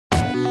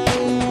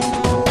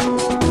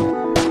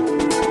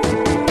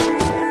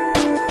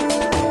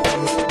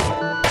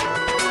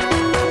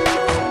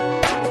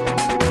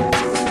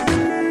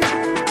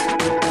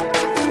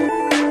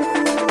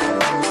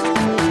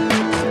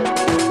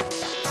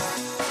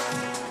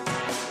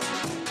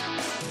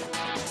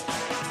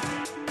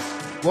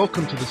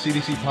Welcome to the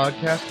CDC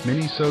Podcast,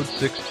 Minisode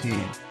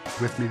 16.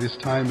 With me this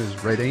time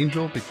is Red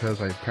Angel because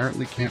I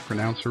apparently can't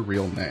pronounce her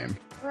real name.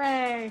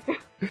 Hooray!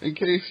 In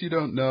case you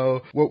don't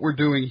know, what we're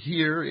doing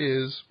here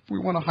is we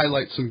want to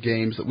highlight some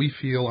games that we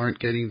feel aren't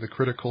getting the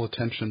critical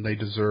attention they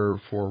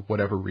deserve for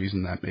whatever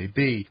reason that may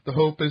be. The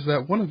hope is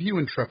that one of you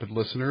intrepid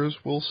listeners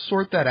will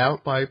sort that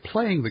out by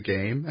playing the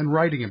game and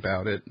writing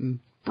about it and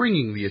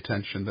bringing the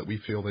attention that we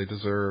feel they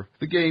deserve.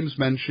 The games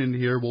mentioned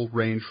here will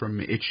range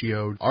from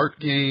itch.io art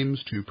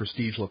games to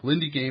prestige-level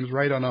indie games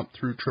right on up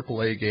through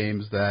AAA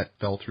games that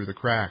fell through the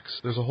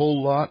cracks. There's a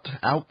whole lot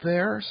out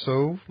there,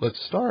 so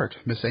let's start.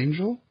 Miss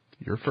Angel,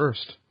 you're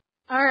first.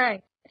 All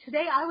right.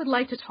 Today I would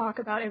like to talk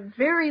about a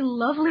very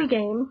lovely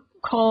game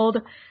called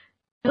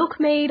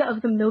Milkmaid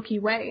of the Milky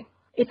Way.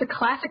 It's a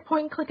classic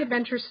point-and-click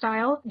adventure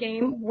style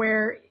game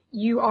where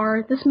you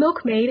are this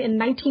milkmaid in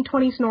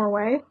 1920s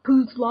Norway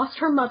who's lost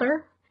her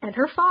mother and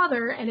her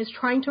father and is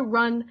trying to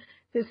run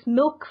this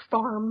milk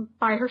farm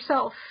by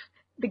herself.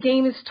 The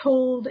game is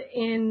told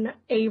in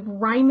a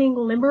rhyming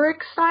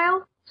limerick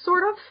style,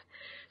 sort of.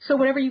 So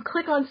whenever you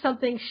click on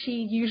something,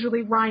 she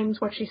usually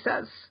rhymes what she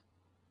says.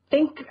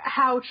 Think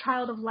how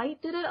Child of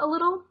Light did it a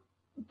little,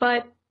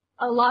 but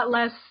a lot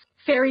less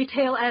fairy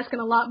tale-esque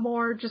and a lot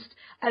more just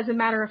as a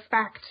matter of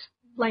fact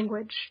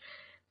language.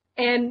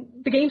 And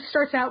the game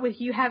starts out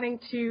with you having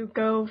to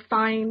go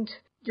find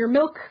your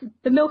milk,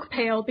 the milk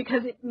pail,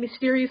 because it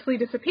mysteriously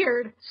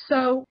disappeared.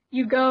 So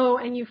you go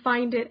and you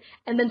find it,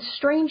 and then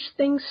strange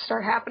things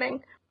start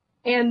happening.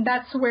 And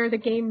that's where the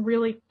game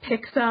really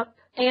picks up.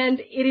 And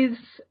it is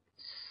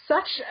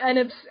such an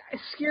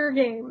obscure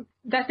game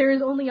that there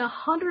is only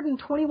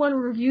 121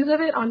 reviews of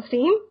it on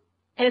Steam,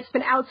 and it's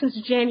been out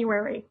since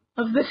January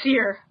of this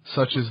year.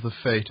 Such is the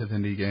fate of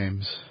indie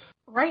games.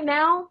 Right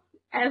now,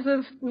 as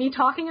of me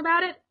talking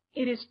about it,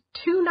 it is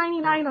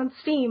 $2.99 on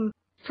Steam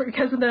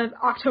because of the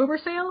October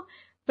sale,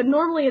 but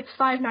normally it's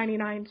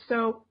 $5.99,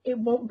 so it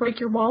won't break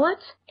your wallet.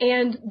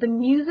 And the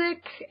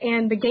music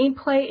and the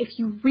gameplay, if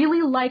you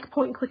really like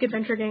point-and-click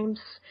adventure games,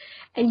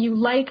 and you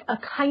like a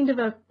kind of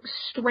a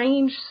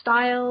strange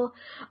style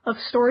of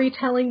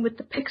storytelling with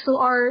the pixel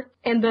art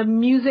and the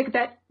music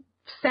that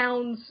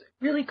sounds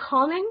really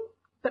calming,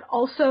 but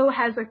also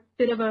has a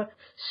bit of a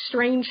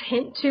strange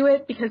hint to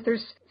it because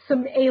there's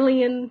some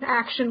alien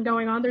action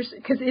going on.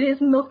 Because it is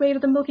Milkmaid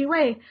of the Milky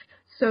Way.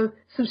 So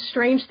some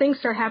strange things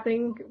start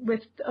happening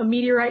with a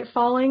meteorite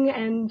falling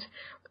and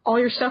all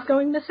your stuff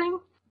going missing.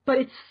 But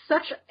it's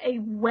such a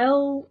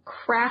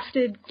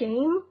well-crafted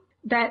game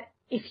that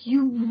if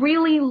you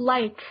really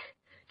like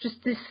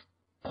just this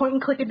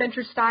point-and-click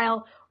adventure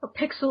style or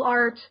pixel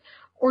art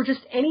or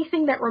just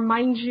anything that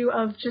reminds you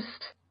of just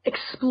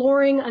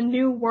exploring a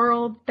new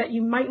world that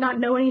you might not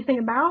know anything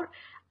about,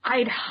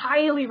 I'd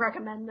highly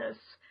recommend this.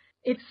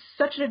 It's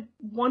such a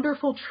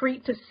wonderful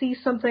treat to see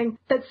something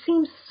that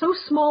seems so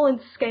small in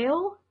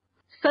scale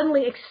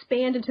suddenly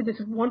expand into this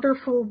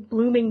wonderful,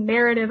 blooming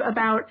narrative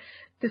about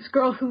this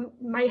girl who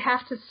might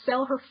have to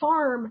sell her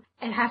farm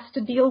and has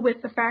to deal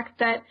with the fact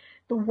that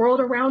the world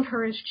around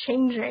her is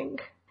changing,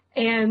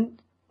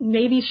 and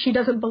maybe she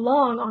doesn't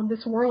belong on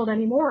this world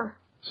anymore.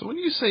 So when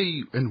you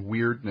say and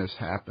weirdness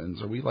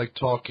happens, are we like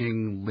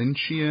talking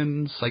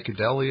Lynchian,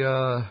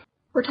 psychedelia?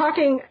 We're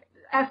talking...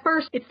 At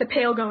first, it's the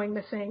pail going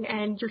missing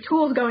and your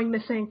tools going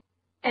missing,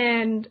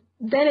 and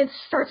then it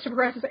starts to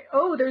progress and say,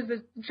 oh, there's this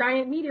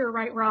giant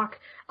meteorite rock.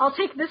 I'll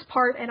take this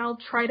part and I'll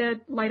try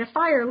to light a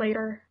fire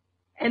later.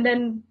 And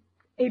then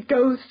it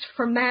goes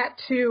from that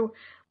to,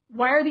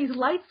 why are these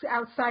lights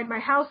outside my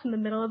house in the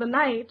middle of the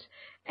night?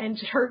 And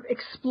her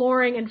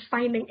exploring and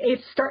finding, it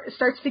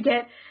starts to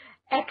get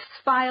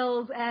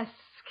X-Files-esque,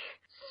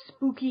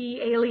 spooky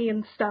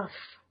alien stuff.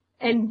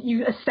 And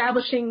you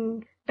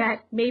establishing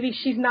that maybe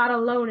she's not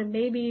alone, and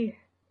maybe,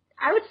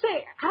 I don't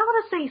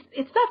want to say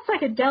it's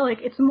not psychedelic,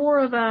 it's more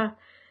of a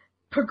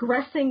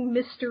progressing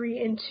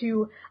mystery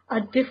into a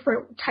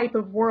different type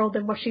of world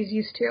than what she's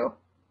used to.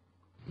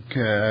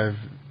 Okay,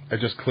 I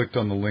just clicked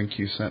on the link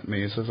you sent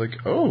me. It says like,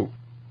 oh,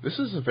 this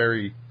is a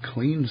very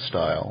clean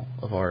style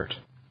of art.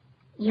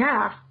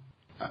 Yeah.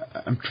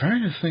 I'm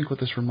trying to think what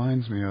this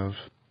reminds me of.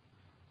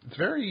 It's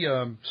very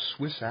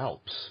Swiss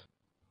Alps.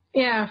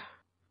 Yeah.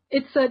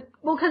 It's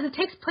because it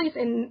takes place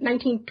in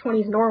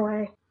 1920s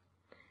Norway.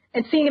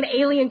 And seeing an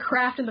alien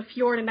craft in the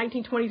fjord in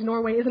 1920s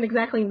Norway isn't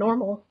exactly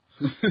normal.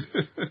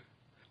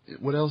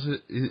 What else?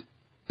 Is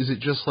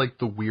it just like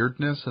the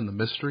weirdness and the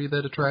mystery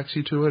that attracts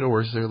you to it,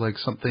 or is there like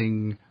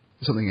something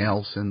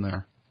else in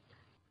there?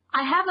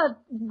 I have a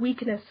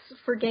weakness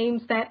for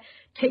games that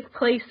take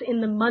place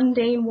in the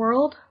mundane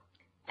world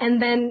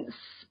and then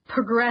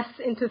progress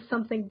into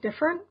something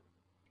different.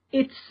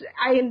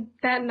 I'm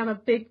a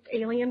big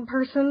alien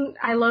person.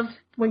 I love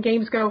when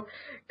games go,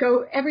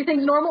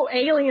 everything's normal,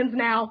 aliens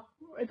now.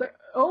 It's like,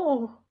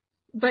 oh.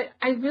 But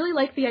I really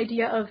like the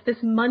idea of this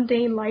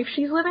mundane life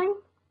she's living,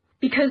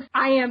 because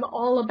I am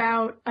all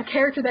about a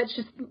character that's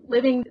just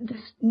living this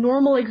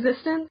normal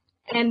existence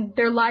and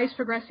their lives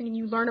progressing, and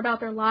you learn about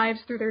their lives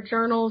through their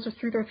journals or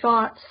through their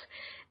thoughts.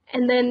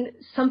 And then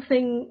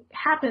something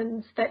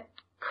happens that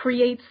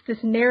creates this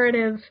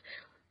narrative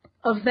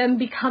of them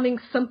becoming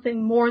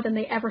something more than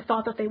they ever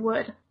thought that they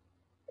would.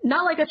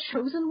 Not like a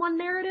chosen one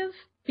narrative,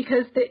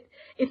 because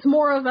it's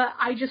more of a,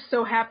 I just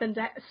so happened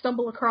to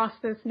stumble across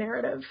this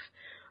narrative,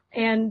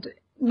 and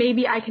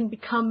maybe I can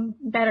become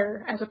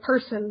better as a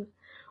person,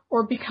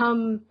 or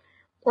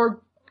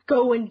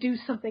go and do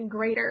something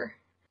greater.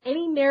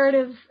 Any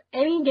narrative,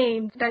 any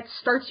game that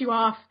starts you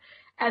off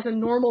as a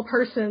normal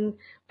person,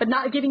 but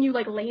not giving you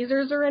like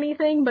lasers or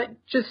anything, but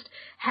just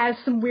has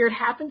some weird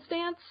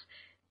happenstance,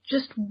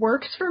 just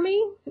works for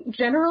me,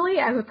 generally,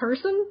 as a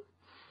person.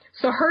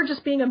 So her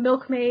just being a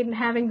milkmaid and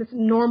having this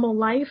normal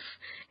life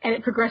and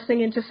it progressing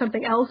into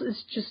something else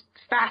is just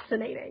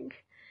fascinating.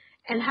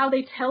 And how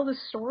they tell the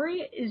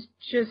story is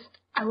just,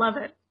 I love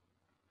it.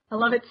 I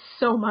love it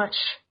so much.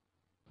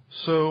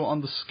 So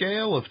on the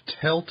scale of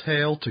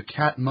Telltale to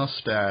Cat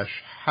Mustache,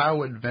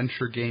 how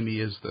adventure gamey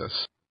is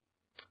this?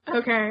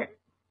 Okay.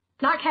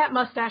 Not Cat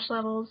Mustache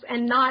levels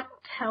and not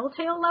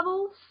Telltale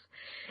levels.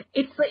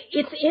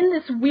 It's in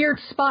this weird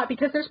spot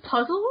because there's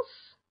puzzles.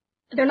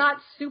 They're not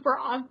super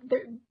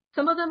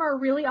some of them are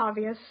really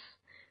obvious,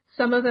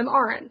 some of them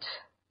aren't.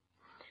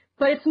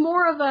 But it's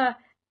more of a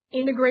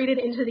integrated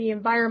into the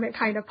environment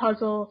kind of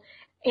puzzle,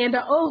 and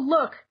oh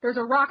look, there's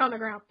a rock on the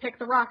ground, pick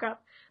the rock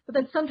up. But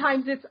then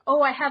sometimes it's,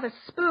 oh, I have a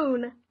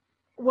spoon,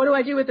 what do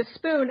I do with the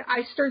spoon?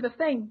 I stir the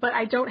thing, but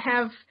I don't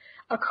have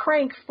a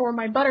crank for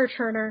my butter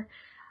churner.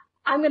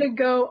 I'm gonna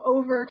go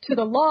over to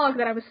the log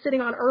that I was sitting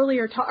on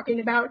earlier talking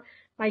about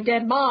my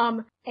dead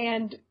mom,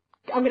 and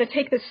I'm gonna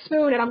take this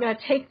spoon and I'm gonna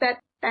take that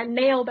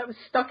nail that was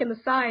stuck in the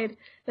side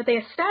that they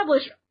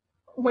establish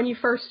when you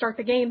first start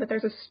the game, that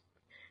there's a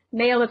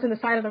nail that's in the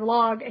side of the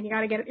log and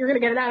you're going to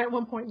get it out at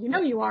one point. You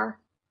know you are.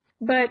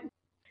 But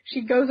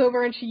she goes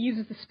over and she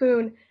uses the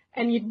spoon,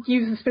 and you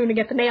use the spoon to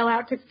get the nail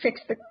out to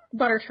fix the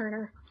butter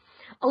churner.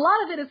 A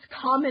lot of it is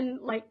common,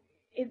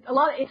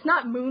 it's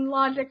not moon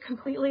logic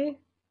completely.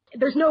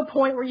 There's no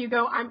point where you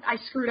go, I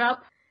screwed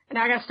up and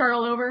now I gotta start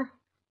all over.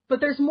 But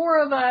there's more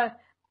of a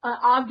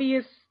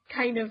obvious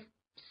kind of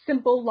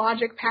simple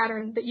logic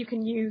pattern that you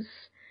can use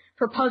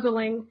for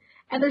puzzling.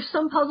 And there's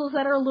some puzzles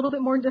that are a little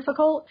bit more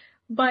difficult,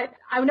 but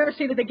I would never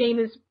say that the game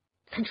is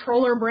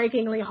controller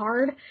breakingly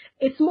hard.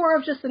 It's more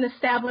of just an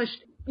established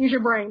use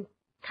your brain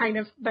kind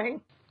of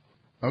thing.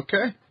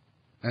 Okay.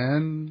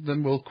 And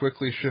then we'll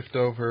quickly shift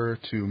over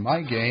to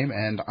my game,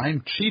 and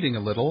I'm cheating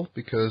a little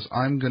because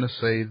I'm going to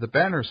say the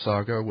Banner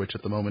Saga, which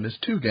at the moment is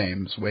 2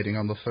 games, waiting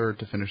on the 3rd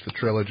to finish the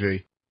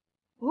trilogy.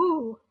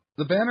 Ooh.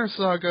 The Banner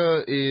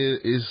Saga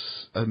is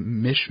a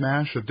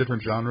mishmash of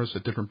different genres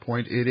at different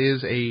points. It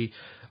is a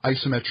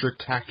isometric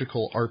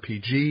tactical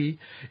RPG.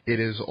 It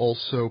is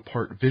also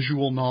part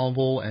visual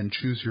novel and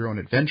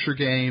choose-your-own-adventure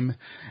game,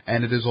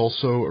 and it is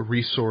also a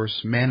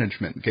resource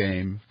management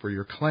game for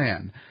your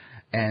clan.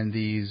 And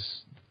these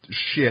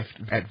shift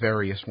at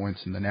various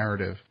points in the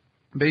narrative.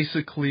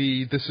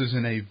 Basically, this is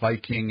in a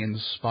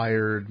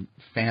Viking-inspired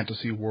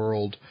fantasy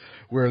world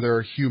where there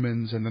are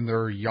humans and then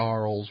there are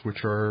Jarls,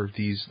 which are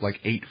these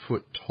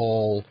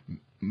 8-foot-tall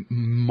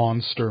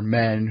monster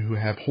men who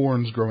have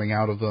horns growing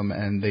out of them,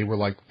 and they were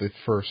like the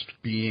first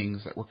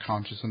beings that were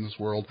conscious in this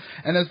world.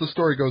 And as the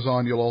story goes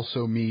on, you'll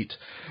also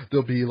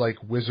there'll be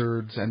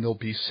wizards and there'll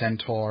be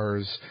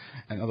centaurs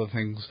and other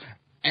things.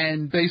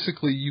 And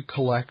basically, you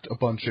collect a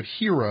bunch of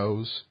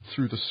heroes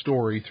through the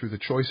story, through the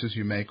choices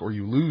you make, or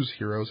you lose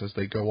heroes as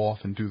they go off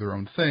and do their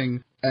own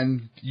thing.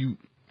 And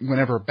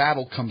whenever a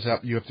battle comes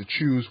up, you have to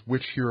choose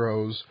which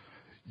heroes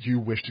you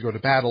wish to go to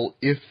battle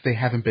if they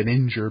haven't been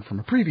injured from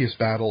a previous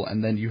battle.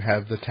 And then you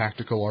have the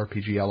tactical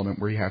RPG element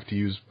where you have to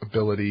use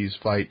abilities,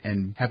 fight,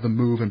 and have them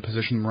move and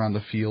position them around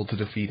the field to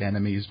defeat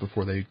enemies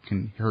before they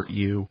can hurt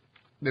you.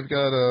 They've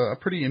got a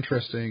pretty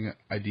interesting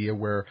idea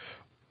where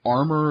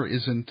armor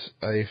isn't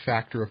a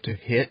factor of to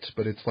hit,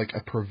 but it's like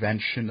a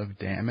prevention of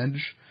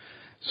damage.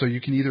 So you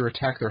can either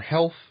attack their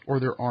health or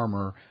their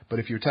armor, but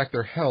if you attack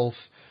their health,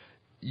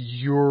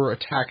 your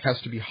attack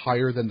has to be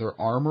higher than their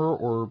armor,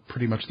 or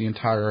pretty much the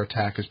entire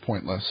attack is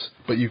pointless.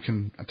 But you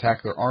can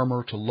attack their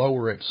armor to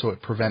lower it so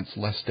it prevents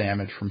less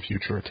damage from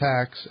future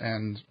attacks,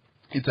 and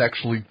it's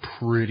actually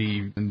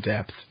pretty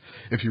in-depth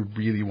if you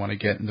really want to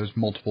get, and there's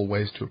multiple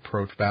ways to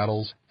approach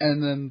battles.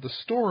 And then the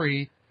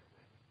story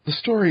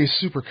is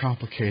super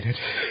complicated.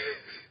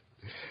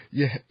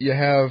 you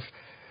have,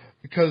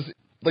 because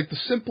the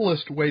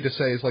simplest way to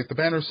say is the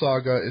Banner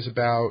Saga is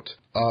about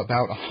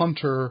a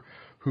hunter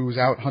who's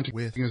out hunting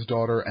with his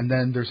daughter, and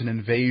then there's an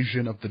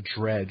invasion of the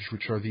Dredge,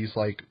 which are these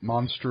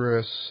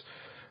monstrous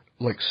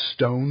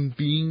stone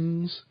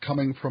beings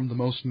coming from the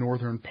most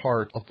northern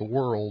part of the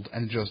world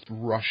and just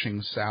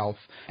rushing south,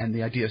 and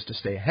the idea is to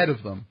stay ahead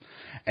of them.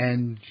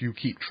 And you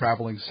keep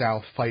traveling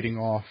south, fighting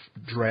off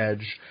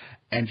Dredge,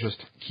 and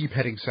just keep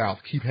heading south,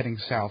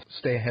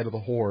 stay ahead of the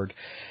horde.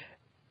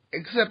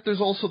 Except there's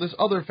also this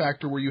other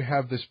factor where you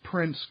have this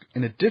prince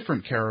in a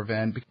different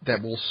caravan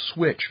that will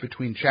switch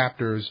between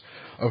chapters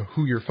of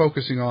who you're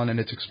focusing on, and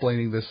it's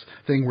explaining this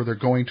thing where they're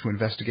going to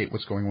investigate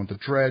what's going on with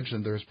the dredge,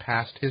 and there's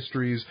past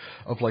histories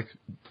of, like,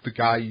 the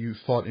guy you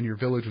thought in your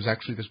village was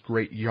actually this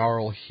great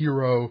Jarl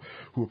hero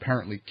who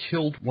apparently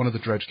killed one of the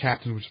dredge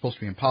captains, which was supposed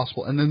to be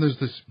impossible. And then there's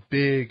this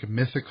big,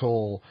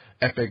 mythical,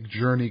 epic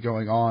journey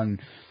going on,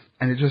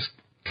 and it just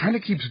kind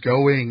of keeps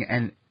going,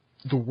 and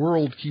the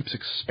world keeps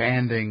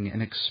expanding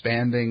and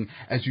expanding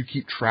as you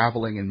keep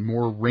traveling, and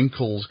more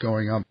wrinkles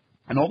going up.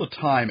 And all the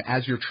time,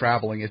 as you're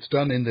traveling, it's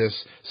done in this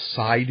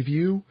side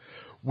view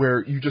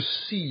where you just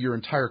see your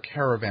entire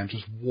caravan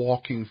just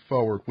walking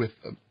forward with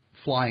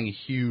flying a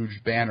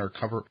huge banner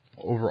cover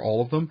over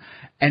all of them.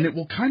 And it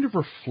will kind of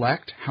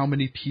reflect how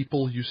many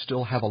people you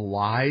still have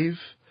alive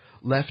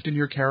left in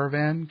your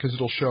caravan, because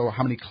it'll show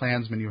how many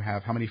clansmen you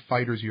have, how many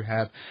fighters you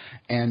have,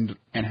 and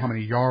how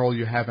many Jarl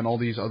you have, and all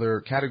these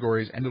other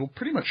categories, and it'll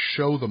pretty much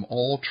show them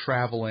all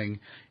traveling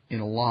in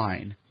a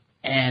line.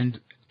 And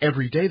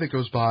every day that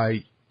goes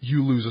by,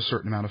 you lose a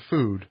certain amount of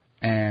food,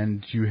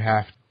 and you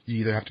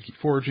either have to keep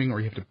foraging or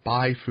you have to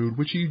buy food,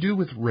 which you do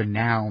with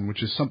renown,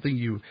 which is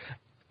something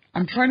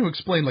I'm trying to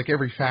explain, like,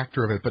 every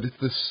factor of it, but it's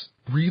this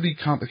really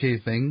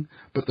complicated thing,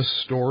 but the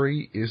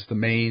story is the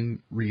main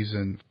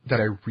reason that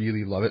I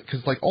really love it,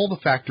 because, like, all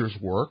the factors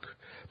work,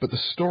 but the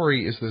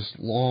story is this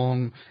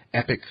long,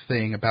 epic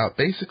thing about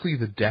basically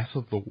the death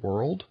of the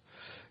world,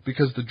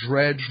 because the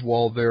dredge,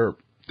 while they're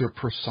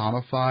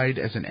personified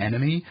as an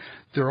enemy,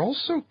 they're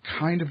also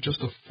kind of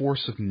just a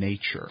force of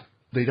nature.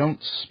 They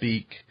don't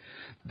speak.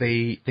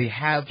 They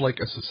have, like,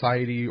 a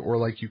society, or,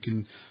 like, you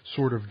can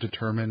sort of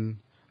determine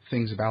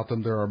things about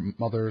them. There are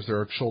mothers, there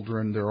are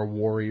children, there are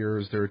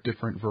warriors, there are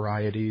different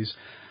varieties,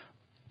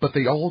 but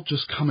they all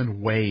just come in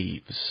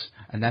waves,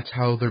 and that's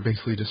how they're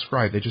basically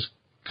described. They just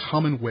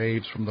come in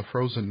waves from the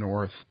frozen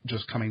north,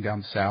 just coming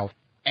down south.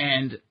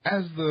 And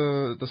as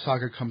the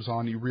saga comes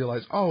on, you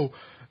realize,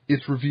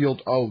 it's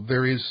revealed,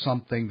 there is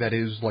something that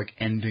is, like,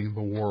 ending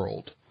the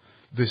world.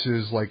 This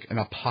is, like, an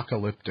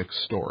apocalyptic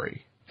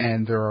story.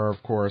 And there are,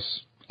 of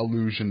course,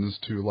 allusions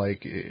to,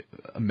 like,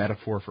 a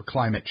metaphor for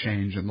climate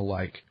change and the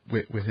like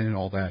within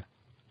all that.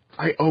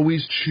 I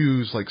always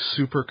choose, like,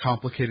 super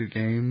complicated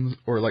games,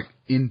 or, like,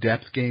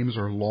 in-depth games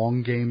or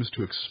long games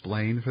to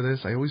explain for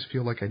this. I always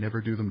feel like I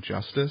never do them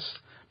justice,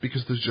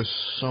 because there's just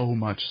so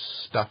much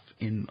stuff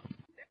in them.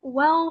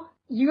 Well,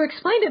 you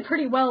explained it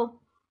pretty well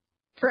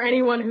for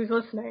anyone who's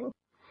listening.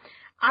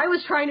 I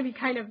was trying to be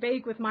kind of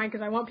vague with mine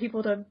because I want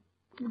people to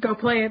go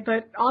play it,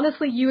 but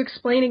honestly, you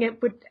explaining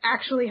it would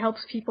actually helps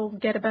people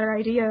get a better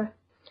idea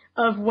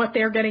of what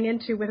they're getting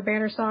into with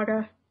Banner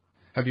Saga.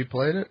 Have you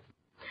played it?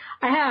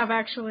 I have,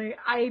 actually.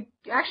 I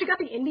actually got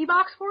the indie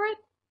box for it.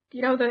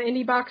 You know, the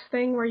indie box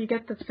thing where you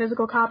get the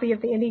physical copy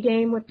of the indie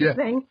game with the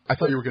thing? I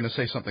thought you were going to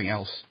say something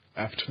else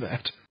after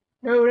that.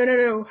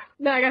 No,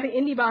 I got the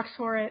indie box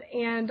for it,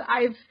 and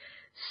I've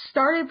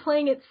started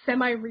playing it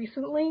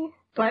semi-recently,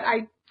 but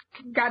I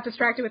got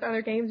distracted with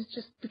other games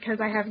just because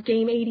I have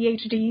game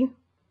ADHD.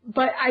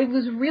 But I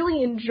was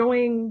really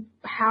enjoying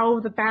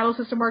how the battle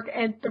system worked,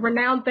 and the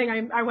renown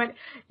thing, I went,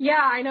 yeah,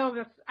 I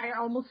know, I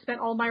almost spent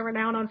all my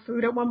renown on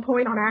food at one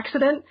point on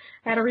accident.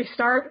 I had to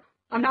restart.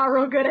 I'm not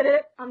real good at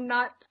it.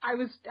 I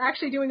was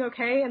actually doing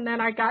okay, and then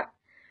I got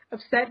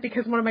upset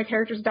because one of my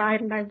characters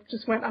died, and I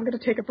just went, I'm going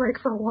to take a break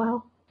for a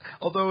while.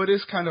 Although it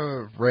is kind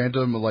of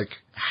random, like,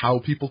 how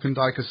people can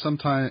die, because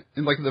sometimes,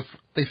 like,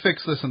 they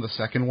fixed this in the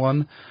second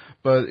one,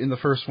 but in the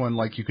first one,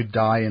 like, you could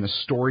die in a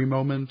story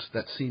moment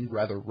that seemed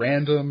rather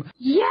random.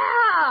 Yeah,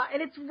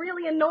 and it's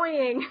really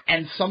annoying.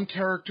 And some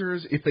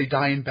characters, if they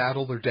die in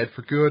battle, they're dead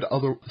for good.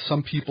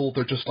 Some people,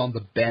 they're just on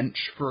the bench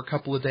for a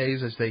couple of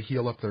days as they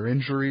heal up their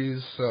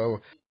injuries, so...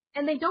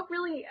 And they don't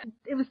really...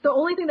 It was the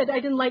only thing that I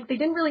didn't like. They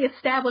didn't really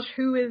establish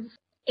who is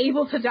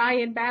able to die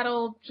in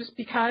battle just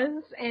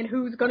because, and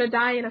who's going to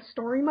die in a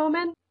story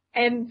moment.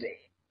 And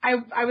I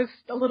was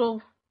a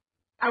little...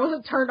 I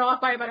wasn't turned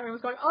off by it, but I was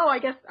going, I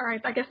guess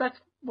that's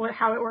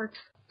how it works.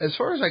 As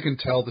far as I can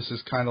tell, this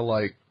is kind of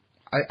like...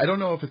 I don't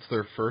know if it's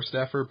their first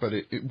effort, but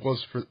it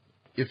was for...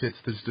 If it's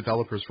this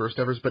developer's first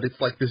effort, but it's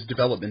like this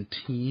development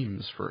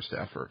team's first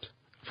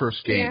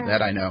game,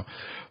 that I know.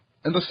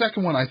 And the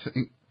second one, I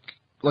think...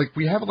 Like,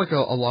 we have, like, a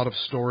lot of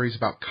stories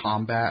about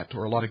combat,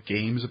 or a lot of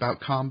games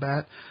about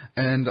combat,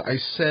 and I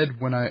said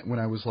when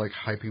I was, like,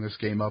 hyping this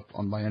game up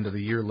on my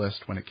end-of-the-year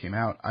list when it came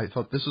out, I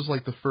thought this was,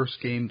 like, the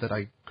first game that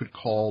I could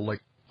call,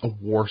 like, a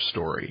war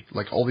story.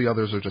 Like, all the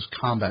others are just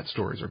combat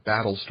stories or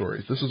battle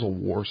stories. This is a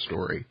war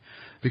story,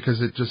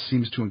 because it just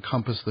seems to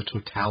encompass the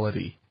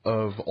totality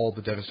of all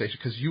the devastation,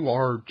 because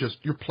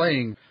you're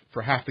playing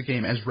for half the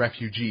game as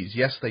refugees.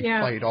 Yes, they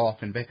fight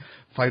off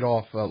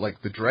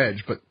like, the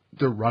dredge, but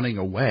they're running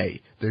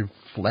away. They've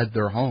fled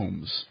their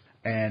homes.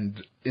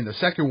 And in the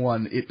second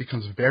one, it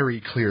becomes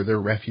very clear they're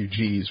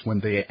refugees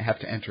when they have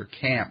to enter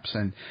camps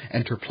and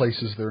enter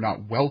places they're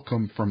not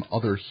welcome from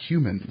other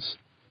humans.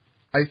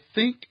 I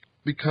think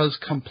because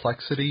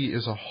complexity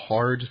is a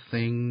hard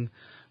thing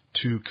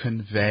to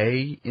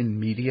convey in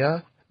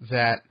media,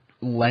 that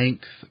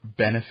length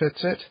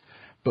benefits it.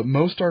 But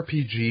most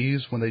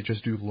RPGs, when they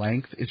just do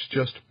length, it's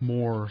just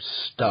more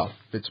stuff.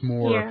 It's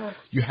more,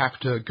 you have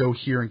to go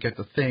here and get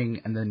the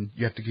thing, and then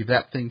you have to give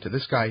that thing to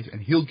this guy,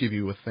 and he'll give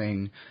you a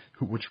thing,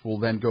 which will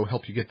then go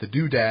help you get the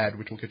doodad,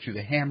 which will get you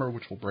the hammer,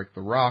 which will break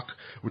the rock,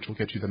 which will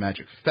get you the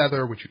magic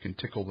feather, which you can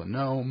tickle the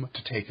gnome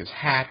to take his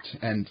hat.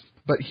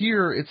 But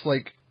here, it's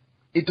like,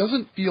 it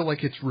doesn't feel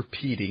like it's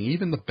repeating.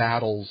 Even the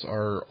battles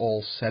are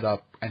all set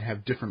up and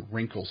have different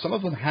wrinkles. Some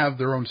of them have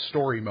their own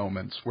story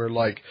moments where,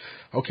 like,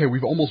 okay,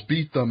 we've almost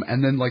beat them,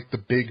 and then, like, the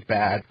big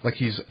bad, like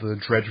he's the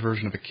Dredge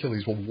version of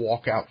Achilles, will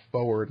walk out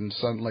forward, and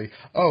suddenly,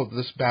 oh,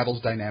 this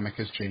battle's dynamic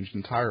has changed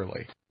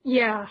entirely.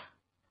 Yeah.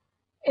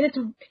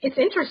 And it's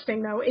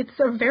interesting, though. It's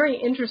a very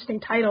interesting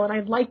title,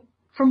 and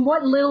from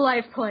what little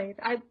I've played,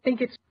 I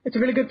think it's a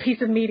really good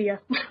piece of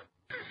media.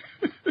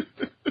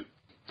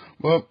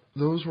 Well,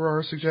 those were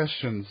our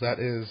suggestions. That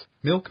is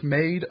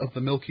Milkmaid of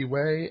the Milky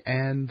Way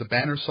and the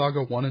Banner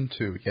Saga 1 and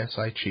 2. Yes,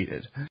 I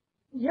cheated.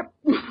 Yep.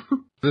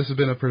 This has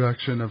been a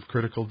production of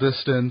Critical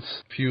Distance.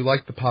 If you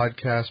like the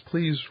podcast,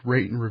 please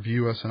rate and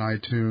review us on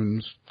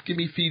iTunes. Give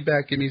me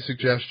feedback, give me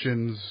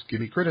suggestions,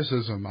 give me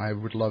criticism. I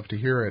would love to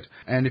hear it.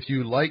 And if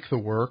you like the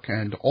work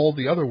and all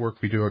the other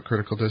work we do at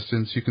Critical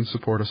Distance, you can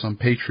support us on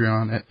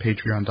Patreon at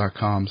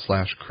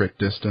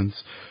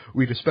patreon.com/critdistance.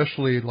 We'd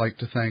especially like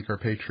to thank our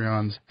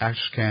Patreons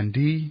Ashkan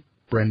D,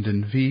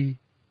 Brendan V,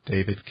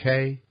 David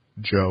K,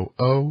 Joe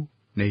O,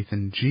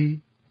 Nathan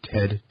G,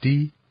 Ted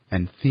D,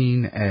 and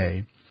Theen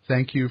A.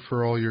 Thank you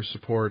for all your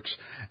support,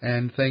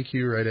 and thank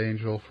you, Red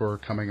Angel, for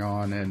coming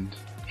on and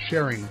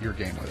sharing your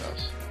game with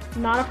us.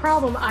 Not a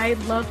problem. I'd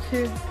love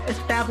to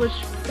establish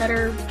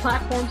better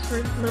platforms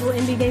for little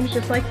indie games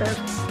just like this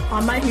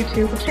on my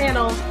YouTube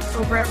channel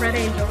over at Red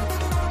Angel.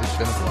 It's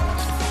been a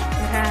blast.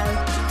 It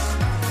has.